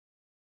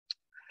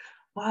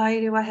Why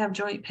do I have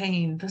joint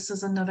pain? This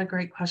is another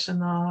great question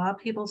that a lot of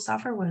people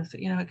suffer with.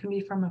 It can be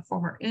from a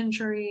former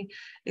injury.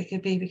 It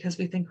could be because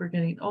we think we're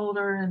getting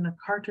older and the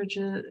cartilage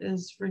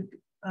is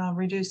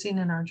reducing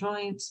in our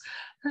joints.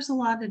 There's a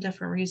lot of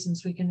different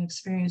reasons we can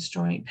experience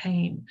joint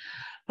pain.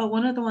 But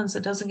one of the ones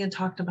that doesn't get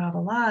talked about a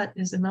lot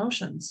is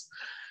emotions.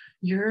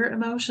 Your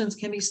emotions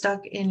can be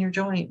stuck in your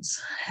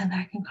joints, and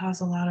that can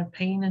cause a lot of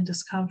pain and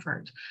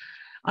discomfort.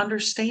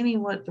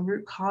 Understanding what the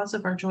root cause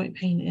of our joint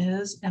pain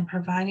is and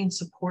providing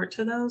support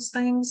to those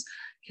things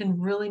can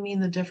really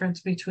mean the difference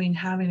between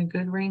having a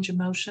good range of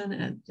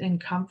motion and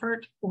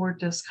comfort or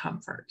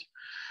discomfort.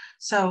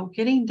 So,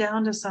 getting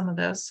down to some of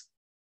this,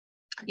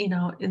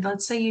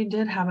 let's say you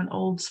did have an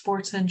old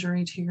sports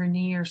injury to your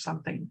knee or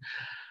something.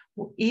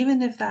 Well,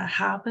 even if that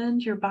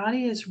happened, your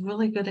body is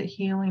really good at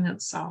healing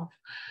itself.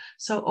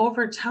 So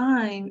over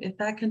time, if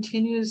that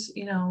continues,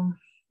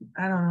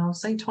 I don't know,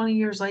 say 20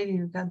 years later,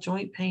 you've got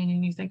joint pain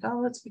and you think,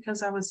 oh, it's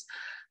because I was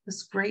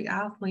this great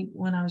athlete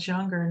when I was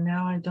younger and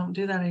now I don't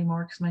do that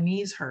anymore because my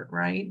knees hurt,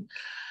 right?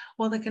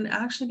 Well, that can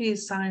actually be a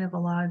sign of a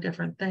lot of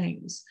different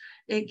things.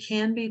 It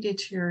can be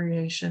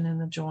deterioration in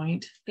the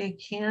joint.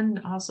 It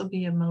can also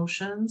be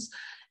emotions.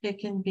 It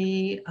can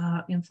be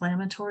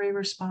inflammatory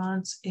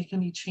response. It can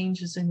be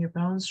changes in your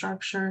bone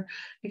structure.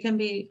 It can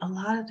be a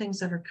lot of things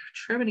that are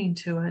contributing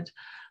to it,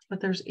 but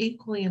there's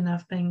equally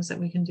enough things that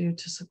we can do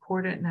to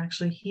support it and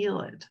actually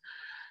heal it.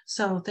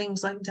 So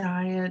things like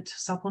diet,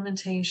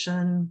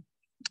 supplementation,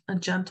 a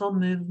gentle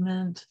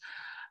movement,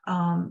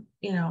 um,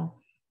 you know,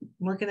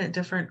 looking at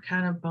different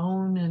kind of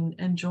bone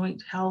and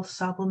joint health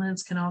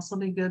supplements can also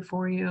be good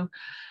for you.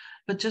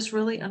 But just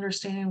really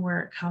understanding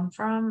where it come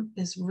from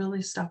is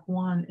really step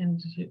one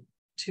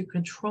to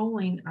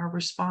controlling our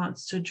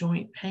response to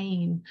joint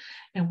pain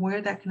and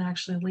where that can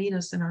actually lead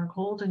us in our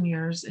golden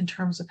years in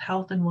terms of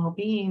health and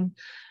well-being,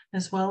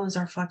 as well as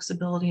our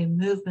flexibility and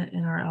movement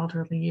in our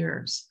elderly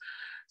years.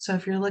 So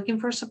if you're looking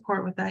for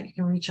support with that, you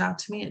can reach out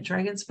to me at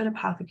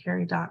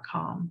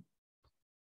dragonspitapothecary.com.